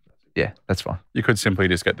 yeah, that's fine. You could simply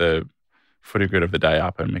just get the Footy Grid of the day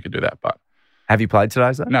up and we could do that. But have you played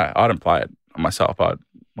today's, though? No, I didn't play it myself.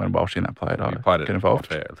 When Walsh in that played, I get involved.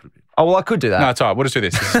 A little bit. Oh, well, I could do that. No, it's all right. We'll just do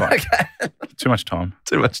this. This is fine. Okay. Too much time.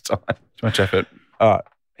 Too much effort. All right,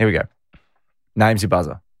 here we go. Name's your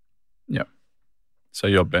buzzer. Yep. So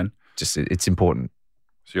you're Ben. Just it's important.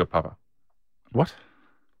 So you're Papa. What?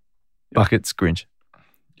 Buckets, Grinch.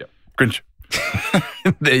 Yep. Grinch.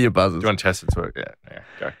 They're your buzzers. Do you want to test it? Yeah,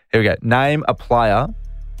 go. Here we go. Name a player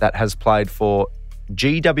that has played for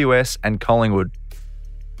GWS and Collingwood.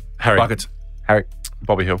 Harry. Buckets. Harry.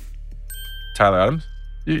 Bobby Hill. Taylor Adams.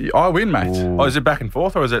 I win, mate. Ooh. Oh, is it back and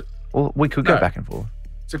forth or is it? Well, we could go back and forth.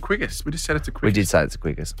 It's the quickest. We just said it's the quickest. We did say it's the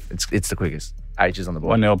quickest. It's the quickest. H is on the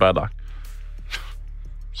board. 1-0, bad luck.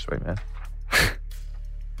 Sweet, man.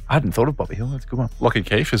 I hadn't thought of Bobby Hill. That's a good one. Lockie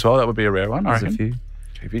Keefe as well. That would be a rare one. There's a few.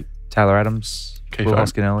 Keefe. Taylor Adams. Keefe. Will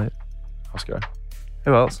Hoskin Elliott. Hosco.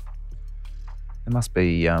 Who else? There must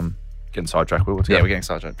be... Getting sidetracked, Will. We're getting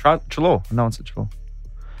sidetracked. Trelaw. No one said Trelaw.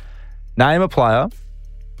 Name a player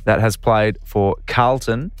that has played for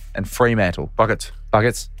Carlton and Fremantle. Buckets.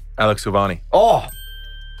 Alex Silvani. Oh!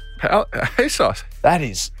 Hey, Sauce. That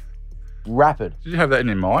is rapid. Did you have that in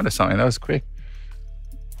your mind or something? That was quick.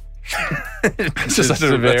 It's just that's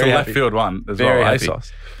a left field one as very well. happy.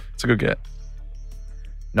 ASOS. It's a good get.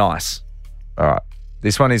 Nice. All right.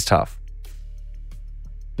 This one is tough.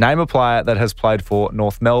 Name a player that has played for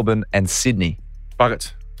North Melbourne and Sydney.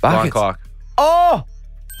 Buckets. Ryan Clark. Oh!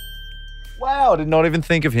 Wow, I did not even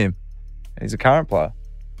think of him. He's a current player.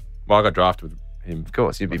 Well, I got drafted with him. Of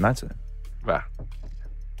course, you'd be mates with him. Bah.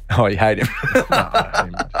 Oh, you hate him. No, I hate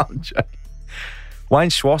him. I'm joking. Wayne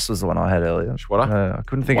Schwass was the one I had earlier. Schwatter? I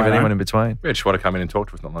couldn't think of anyone in between. We had Schwatter come in and talk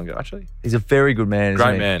to us not long ago, actually. He's a very good man, isn't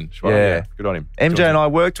Great he? man. Schwatter, yeah. Good on him. MJ and I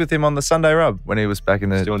worked with him on the Sunday Rub when he was back in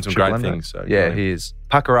the... He's doing some great things. So yeah, he is.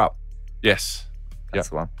 Pucker up. Yes. That's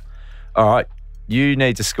the one. All right. You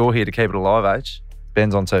need to score here to keep it alive, H.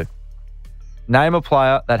 Ben's on 2. Name a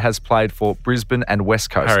player that has played for Brisbane and West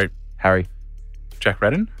Coast. Harry. Jack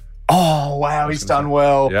Redden. Oh, wow. He's done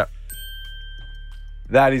well. Yeah.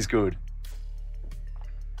 That is good.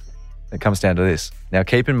 It comes down to this. Now,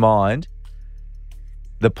 keep in mind,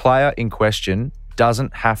 the player in question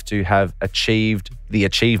doesn't have to have achieved the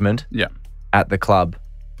achievement at the club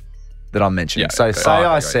that I'm mentioning. So say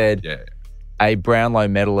I said a Brownlow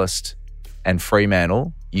medalist and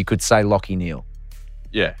Fremantle, you could say Lachie Neale.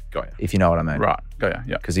 Yeah, got you. If you know what I mean. Right, got you,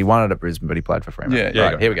 yeah. Because he won it at Brisbane, but he played for Fremantle. Yeah,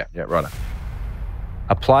 right, here we go. Yeah, right.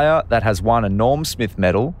 A player that has won a Norm Smith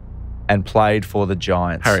medal and played for the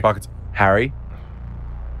Giants. Harry. Buckets. Harry.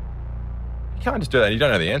 You can't just do that. You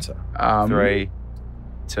don't know the answer. 3,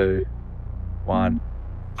 2, 1.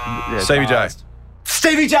 Stevie J.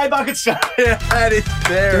 Stevie J. Buckets. Yeah, that is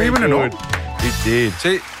very Did he win an good. award? He did.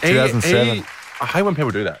 See, 2007. I hate when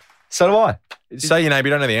people do that. So do I. Say your name,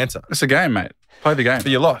 you don't know the answer. It's a game, mate. Play the game. But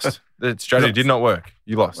you lost. The strategy did not work.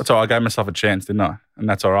 You lost. That's all right. I gave myself a chance, didn't I? And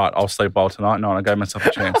that's all right. I'll sleep well tonight. No, I gave myself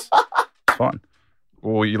a chance. It's fine.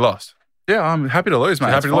 Well, you lost. Yeah, I'm happy to lose, mate.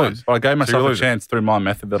 Happy to lose. But I gave myself you're a chance through my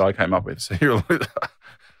method that I came up with. So you're a loser.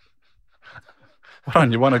 Hold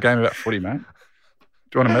on, you won a game about footy, mate.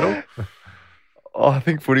 Do you want a medal? Oh, I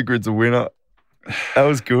think Footy Grid's a winner. That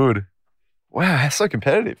was good. Wow, that's so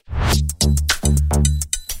competitive.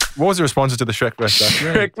 What was the responses to the Shrek versus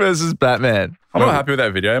Batman? Shrek versus Batman. I'm not happy with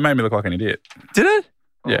that video. It made me look like an idiot. Did it?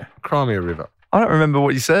 Yeah. Cry me a river. I don't remember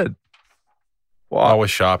what you said. Well, I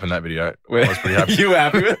was sharp in that video. I was pretty happy. You were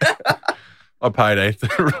happy with it? I paid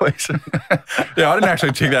 $8 to release it. Yeah, I didn't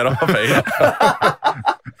actually tick that off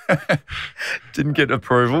either. Didn't get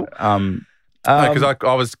approval. Because I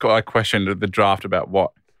questioned the draft about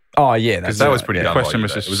what. Oh, yeah. Because that was pretty dumb. The question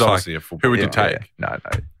was it just was obviously a football. Who would you take? Yeah. No.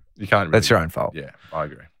 You can't really, That's your own fault. Yeah, I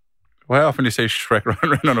agree. Well, how often do you see Shrek run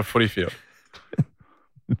around on a footy field?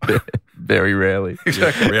 Very rarely.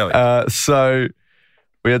 Exactly. Really. So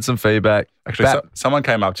we had some feedback. Actually, someone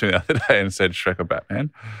came up to me the other day and said Shrek or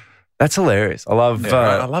Batman. That's hilarious. I love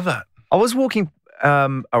I love that. I was walking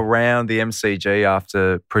around the MCG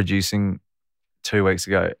after producing 2 weeks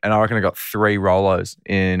ago, and I reckon I got 3 Rolos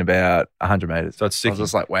in about 100 metres. So it's I was sticking.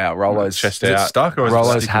 just like, wow, Rolos. Chest Is it out. stuck or is it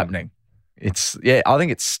Rolo's sticking? happening. I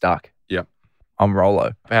think it's stuck. Yep. I'm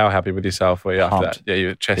Rolo. How happy with yourself were you after Pumped. that? Yeah,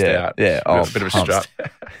 your chest Yeah, out. yeah. A Oh, bit of a pumped. strut.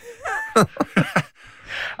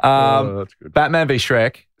 That's good. Batman v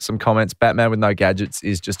Shrek. Some comments. Batman with no gadgets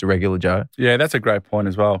is just a regular Joe. Yeah, that's a great point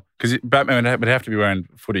as well. Because Batman would have to be wearing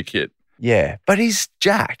footy kit. Yeah, but he's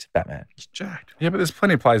jacked, Batman. He's jacked. Yeah, but there's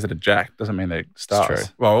plenty of players that are jacked. Doesn't mean they're stars.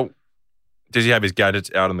 true. Well, does he have his gadgets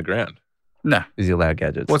out on the ground? No. Is he allowed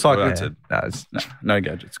gadgets? What's like Well, that's it. No, it's, No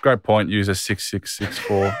gadgets. Great point. User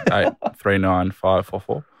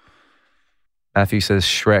 6664839544. Matthew says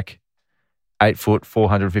Shrek, 8 foot,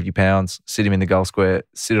 450 pounds, sit him in the goal square,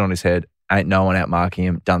 sit on his head, ain't no one out marking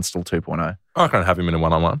him, Dunstall 2.0. I can't have him in a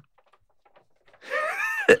one-on-one.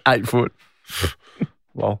 8 foot.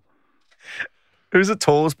 Well, Who's the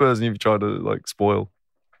tallest person you've tried to spoil?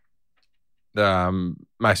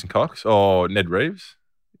 Mason Cox or Ned Reeves.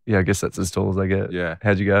 Yeah, I guess that's as tall as they get. Yeah.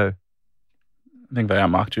 How'd you go? I think they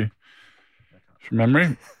outmarked you. From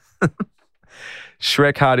memory.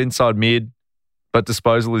 Shrek hard inside mid, but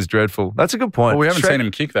disposal is dreadful. That's a good point. Well, we haven't Shrek, seen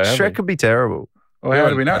him kick though, have Shrek we? could be terrible. Well, how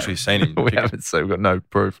do we know? Actually seen him. We haven't seen. We've got no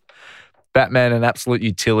proof. Batman, an absolute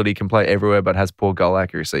utility, can play everywhere but has poor goal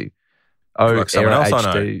accuracy. Oh, Like someone error else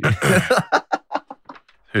I HD.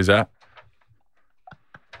 Who's that?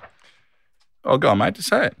 Oh, go on, mate. Just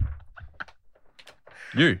say it.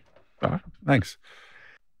 You. All right, thanks.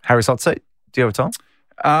 Harry's hot seat. Do you have a time?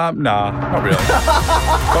 Nah, not really.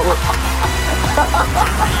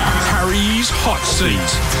 Harry's hot seat.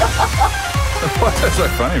 That's so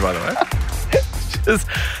funny, by the way. Just,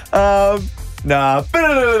 nah.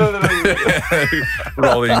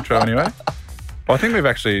 Roll the intro anyway. Well, I think we've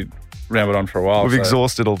actually rambled on for a while. We've so-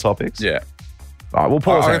 exhausted all topics. Yeah. All right, we'll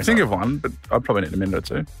pause. I Harry's can think hot. of one, but I'd probably need a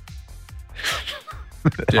minute or two.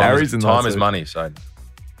 Harry's in the hot Time is seat. money, so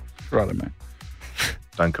Right, mate.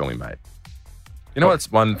 don't call me mate. You know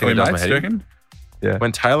what's one thing Are we that does my mates, head do you in? reckon? Yeah.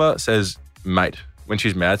 When Taylor says mate, when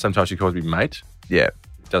she's mad, sometimes she calls me mate. Yeah.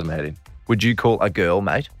 It does my head in. Would you call a girl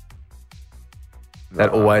mate? That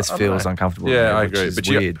always I don't feels know. uncomfortable. to Yeah, me, I which agree. is But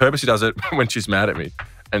she weird. purposely does it when she's mad at me.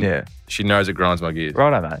 And Yeah. she knows it grinds my gears.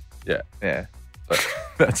 Righto, mate. Yeah. Yeah. But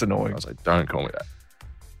That's I annoying. was like, don't call me that.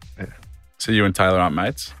 So you and Taylor aren't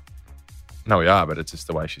mates? No, we are, but it's just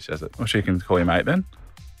the way she says it. Well, she can call you mate then.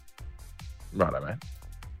 Righto, mate.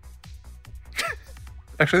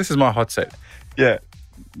 Actually, this is my hot seat. Yeah.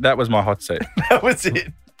 That was my hot seat. That was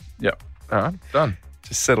it. Yep. All right, done.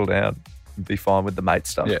 Just settle down and be fine with the mate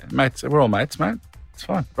stuff. Yeah, mates. We're all mates, mate. It's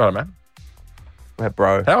fine. Righto, mate. Yeah,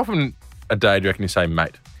 bro. How often a day do you reckon you say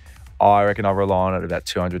mate? I reckon I rely on it about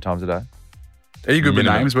 200 times a day. Are you good with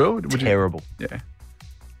Minimum. names, Will? Would you- Terrible. Yeah.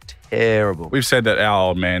 Terrible. We've said that our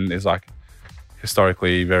old man is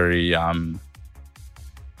historically very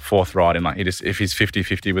forthright in if he's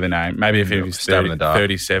 50-50 with a name, maybe if he's Stab in the dark.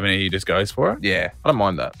 30-70, he just goes for it. Yeah. I don't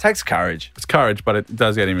mind that. Takes courage. It's courage, but it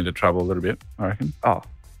does get him into trouble a little bit, I reckon. Oh,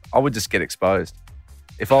 I would just get exposed.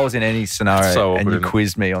 If I was in any scenario So and awkward, you isn't it?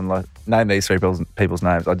 quizzed me on name these three people's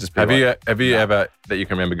names, I'd just be Have you ever that you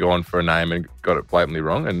can remember going for a name and got it blatantly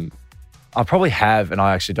wrong and I probably have, and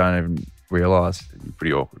I actually don't even realise.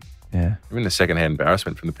 pretty awkward? Yeah. Even the secondhand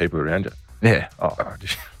embarrassment from the people around you. Yeah. Oh, Oh,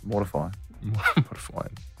 just mortifying.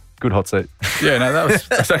 mortifying. Good hot seat. Yeah, no,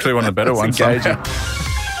 that's actually one of the better ones. engaging.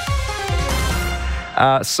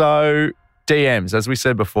 So DMs, as we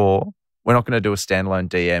said before, we're not going to do a standalone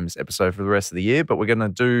DMs episode for the rest of the year, but we're going to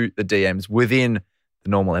do the DMs within the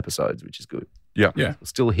normal episodes, which is good. Yeah. We'll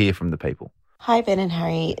still hear from the people. Hi, Ben and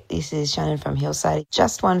Harry. This is Shannon from Hillside.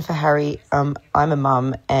 Just one for Harry. I'm a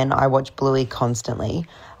mum and I watch Bluey constantly.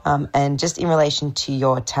 And just in relation to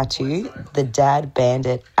your tattoo, the dad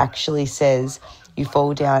bandit actually says you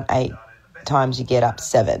fall down 8 times, you get up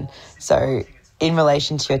 7. So in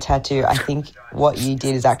relation to your tattoo, I think what you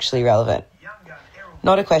did is actually relevant.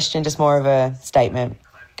 Not a question, just more of a statement.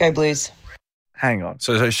 Go Blues. Hang on.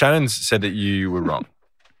 So Shannon's said that you were wrong.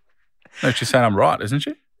 No, she's saying I'm right, isn't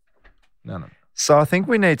she? No. So I think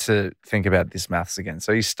we need to think about this maths again.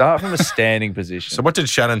 So you start from a standing position. So what did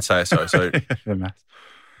Shannon say? So The maths.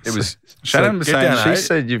 it was Shannon was saying she 8.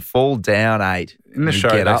 said you fall down 8 In the and show,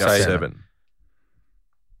 get they up say 7.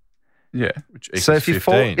 Yeah. Which equals So if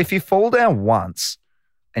 15. you fall down once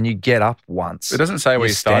and you get up once, It doesn't say where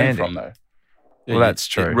you're starting from, though. Yeah, well, that's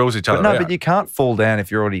true. It rules each other But no, out. but you can't fall down if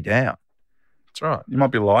you're already down. That's right. You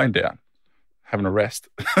might be lying down, having a rest.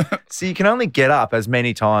 So you can only get up as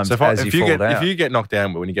many times So as you fall down. if you get knocked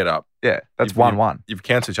down, but when you get up, yeah, that's you've- 1-1. You've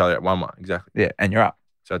cancelled each other at 1-1. Exactly. Yeah, and you're up.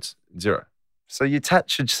 So it's 0. So your tat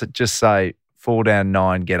should just say fall down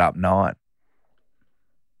 9, get up 9.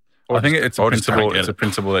 I think it's a or just principle. don't get It's a it.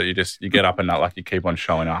 principle that you get up and not like you keep on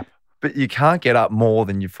showing up. But you can't get up more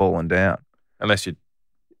than you've fallen down. Unless you're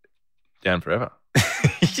down forever.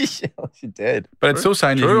 You're dead. But it's still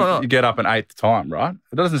saying True or not? you get up an 8th time, right?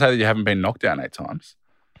 It doesn't say that you haven't been knocked down 8 times.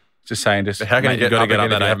 It's just saying So how can mate, you get gotta up again if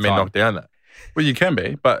that you 8th haven't been time. knocked down? That Well, you can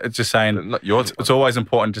be, but it's just saying not yours. it's always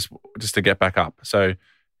important just to get back up. So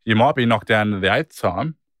you might be knocked down to the 8th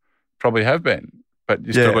time, probably have been, but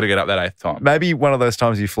you still Yeah. got to get up that 8th time. Maybe one of those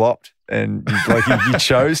times you flopped and you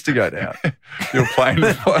chose to go down. You're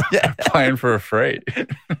playing for a free.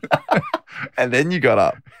 And then you got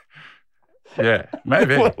up. Yeah,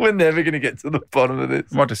 maybe. We're never going to get to the bottom of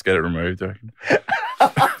this. Might just get it removed, I reckon.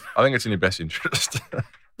 I think it's in your best interest. I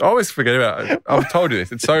always forget about it. I've told you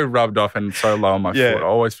this. It's so rubbed off and so low on my Yeah. foot. I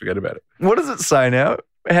always forget about it. What does it say now?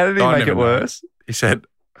 How did he I make never it know. worse? He said,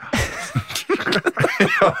 I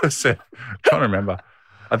said, I'm trying to remember.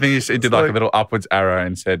 I think he did like a little upwards arrow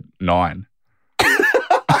and said 9.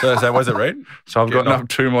 So what does it read? So I've Get gotten knocked- up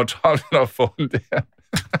 2 more times and I've fallen down.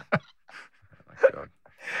 God.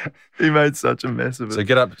 He made such a mess of it. So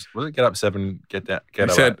get up. Was it get up 7? Get down. Get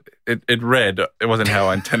He up. said it read. It wasn't how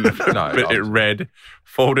I intended it, No, but it read: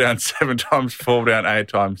 fall down 7 times, fall down 8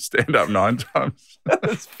 times, stand up 9 times.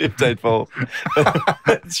 That's 15 falls.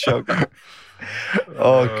 That's shocking.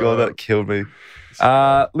 Oh, God, that killed me.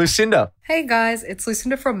 Lucinda. Hey guys, it's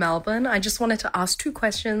Lucinda from Melbourne. I just wanted to ask 2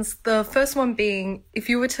 questions. The first one being, if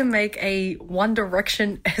you were to make a One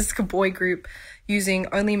Direction-esque boy group using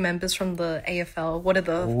only members from the AFL, what are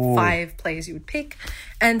the 5 players you would pick?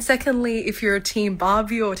 And secondly, if you're a Team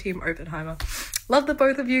Barbie or Team Oppenheimer. Love the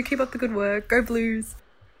both of you. Keep up the good work. Go Blues.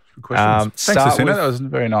 Good questions. Thanks, Lucinda. That was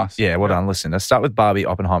very nice. Yeah, well done, Lucinda. Start with Barbie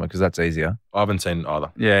Oppenheimer because that's easier. I haven't seen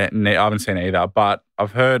either. Yeah, I haven't seen either, but I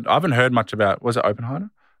haven't heard much about. Was it Oppenheimer?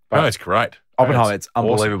 No, it's great. Oppenheimer, it's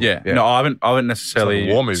unbelievable. Yeah. No, I haven't necessarily It's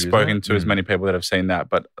like a war movie, isn't spoken it? to as many people that have seen that,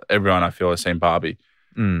 but everyone I feel has seen Barbie.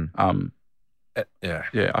 Yeah.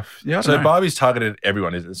 Yeah. I So don't know. Barbie's targeted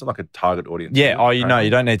everyone, is it? It's not like a target audience. Yeah, is it? you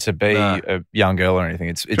don't need to be No. a young girl or anything.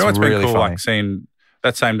 It's Do you know what's really been cool? funny. Like seeing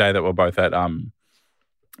that same day that we're both at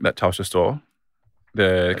that Tulsa store,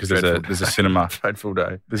 because there's a cinema. Dreadful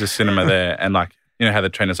day. There's a cinema there, and like you know how the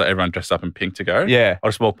trend is like everyone dressed up in pink to go. Yeah. I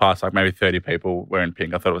just walked past like maybe 30 people wearing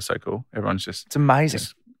pink. I thought it was so cool. Everyone's just It's amazing.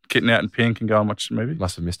 kitting out in pink and go and watch the movie.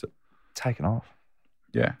 Must have missed it. Taken off.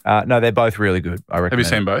 Yeah. No, they're both really good. I recommend. Have you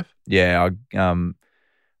seen both? Yeah,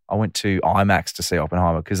 I went to IMAX to see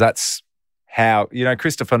Oppenheimer because that's how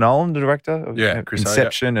Christopher Nolan, the director of Chris,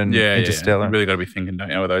 Inception and Interstellar. You really got to be thinking,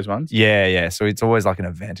 don't you, with those ones? Yeah. So it's always like an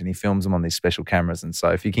event, and he films them on these special cameras. And so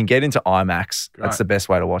if you can get into IMAX, that's the best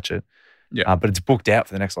way to watch it. Yeah. But it's booked out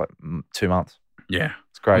for the next 2 months. Yeah.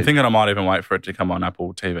 It's great. I'm thinking I might even wait for it to come on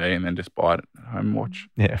Apple TV and then just buy it at home and watch.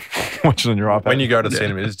 Yeah, watch it on your iPad. When you go to the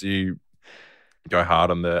cinemas, do you go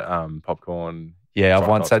hard on the popcorn? Yeah, I've Dry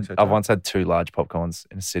once tops, had etc.? I've once had 2 large popcorns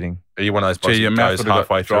in a sitting. Are you one of those blokes Gee, your that mouth goes would have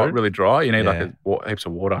halfway got dry, through? really dry. You need Yeah. like heaps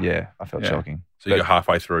of water. Yeah, I felt Yeah. shocking. So you go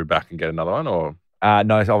halfway through back and get another one, or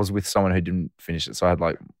No, I was with someone who didn't finish it, so I had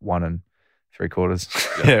like 1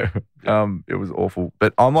 3/4. Yeah. It was awful.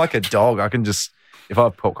 But I'm like a dog. I can just, if I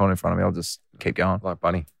have popcorn in front of me, I'll just keep going. like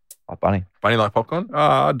Bunny? Like Bunny. Bunny like popcorn?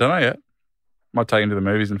 I don't know yet. Might take him to the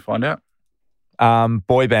movies and find out.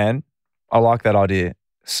 Boy band. I like that idea.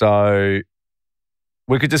 So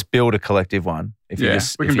we could just build a collective one. If you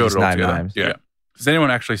just, we if can you build just it all name together. names. Yeah. Does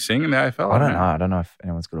anyone actually sing in the AFL? I don't know. I don't know if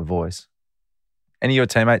anyone's got a voice. Any of your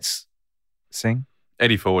teammates sing?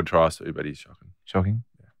 Eddie Forward tries to, but he's shocking. Shocking?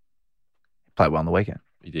 Yeah. Played well on the weekend.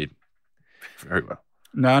 He did. Very well.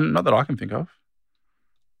 No, not that I can think of.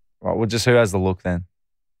 Right, well, just who has the look then?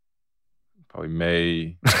 Probably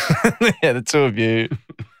me. Yeah, the two of you.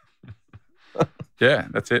 Yeah,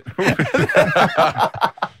 that's it.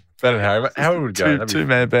 Ben and Harry. How would it go?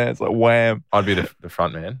 Two-man bands, like Wham. I'd be the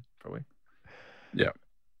front man, probably. Yeah.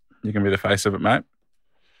 You can be the face of it, mate.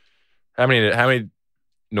 How many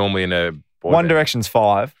normally in a boy One band? Direction's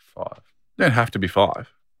 5. 5. You don't have to be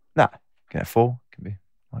 5. No, can have 4. Can be.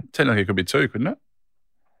 Technically, it could be 2, couldn't it?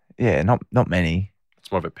 Yeah, not many.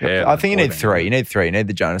 It's more of a pair. I think you need 3. You need 3. You need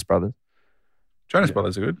the Jonas Brothers. Jonas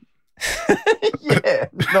Brothers are good. Yeah,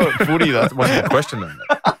 not footy. That wasn't the question, though.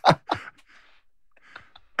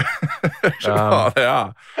 They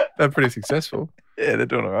are. They're pretty successful. Yeah, they're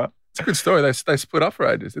doing all right. It's a good story. They split up for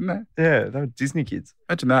ages, didn't they? Yeah, they were Disney kids.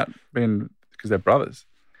 Imagine that being because they're brothers.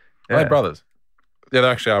 Are they brothers? Yeah, they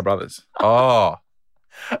actually are brothers. Oh.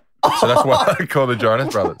 So that's why they call the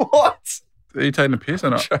Jonas Brothers. What? Are you taking the piss or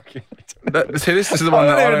not? Joking. See, this is the one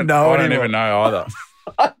that I don't even know either.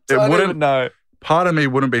 I don't even know. Part of me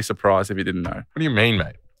wouldn't be surprised if you didn't know. What do you mean,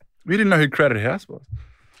 mate? We didn't know who Crowded House was.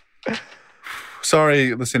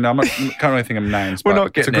 Sorry, listen, can't really think of names. We're but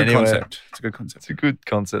not getting it's a good anywhere. concept. It's a good concept. It's a good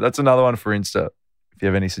concept. That's another one for Insta, if you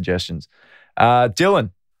have any suggestions. Dylan.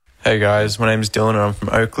 Hey guys, my name's Dylan and I'm from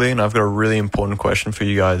Oakley and I've got a really important question for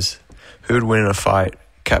you guys. Who would win in a fight,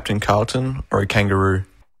 Captain Carlton or a kangaroo?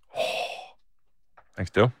 Thanks,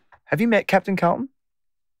 Dill. Have you met Captain Carlton?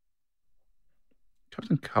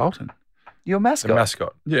 Captain Carlton? Your mascot? The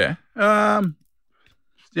mascot. Yeah.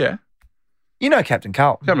 Yeah. You know Captain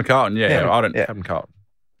Carlton. Captain Carlton, yeah. I don't. Yeah. Captain Carlton.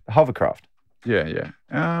 The hovercraft. Yeah.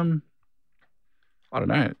 I don't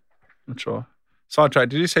know. Not sure. Sidetrack,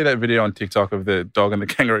 did you see that video on TikTok of the dog and the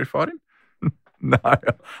kangaroo fighting? No.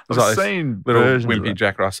 I've seen little versions of wimpy it.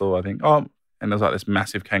 Jack Russell, I think. Oh, and there's like this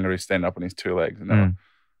massive kangaroo standing up on his 2 legs and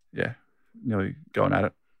they were, nearly going at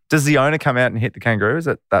it. Does the owner come out and hit the kangaroo? Is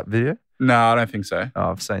that video? No, I don't think so.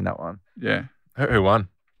 Oh, I've seen that one. Yeah. Who won?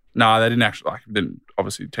 No, they didn't actually, didn't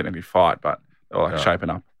obviously technically fight, but they were shaping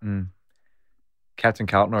up. Mm. Captain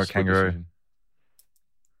Carlton or a kangaroo? Decision.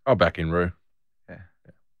 I'll back in Roo. Yeah.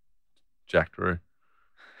 Jack Roo.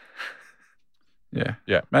 Yeah.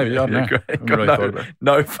 Yeah. Maybe. I don't know. Great. I haven't really thought about it.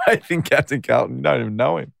 No faith in Captain Carlton. You don't even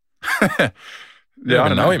know him. Yeah, I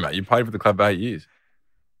don't know him, mate. You played for the club for 8 years.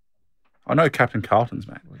 I know Captain Carlton's,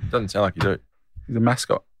 mate. It doesn't sound like you do. He's a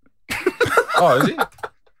mascot. Oh, is he?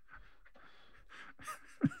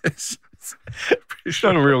 He's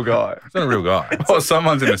not a real guy. He's not a real guy. Well,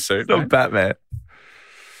 someone's in a suit. It's not mate. Batman.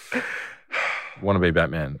 Want to be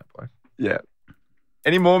Batman. That bloke. Yeah.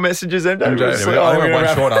 Any more messages, MJ? MJ, we're only one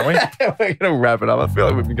short, aren't we? We're going to wrap it up. I feel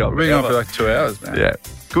like we've been going. We've been going for 2 hours, man. Yeah.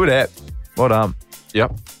 Good app. Well done.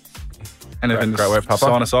 Yep. And Great work, Papa.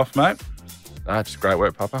 Sign us off, mate. Just great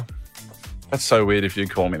work, Papa. That's so weird if you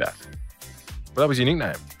call me that. Well, that was your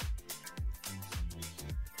nickname.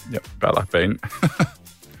 Yep. Bad luck, Bean.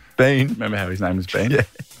 Bean. Remember how his name was Bean? Yeah.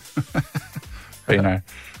 Beano.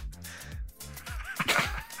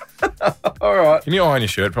 All right. Can you iron your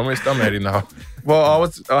shirt from me? I'm eating the whole...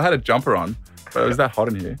 Well, I had a jumper on, but it was that hot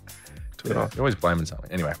in here. You're always blaming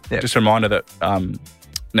something. Anyway. Yeah. Just a reminder that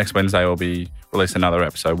next Wednesday we'll be releasing another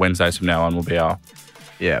episode. Wednesdays from now on will be our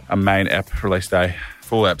main app release day.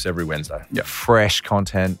 Full apps every Wednesday. Yeah. Fresh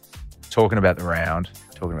content. Talking about the round.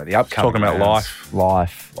 Talking about the upcoming Talking about rounds. life.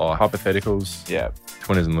 Life. Hypotheticals. Yeah.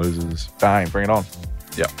 Winners and losers. Bang. Bring it on.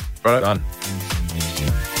 Yeah. Right. Done.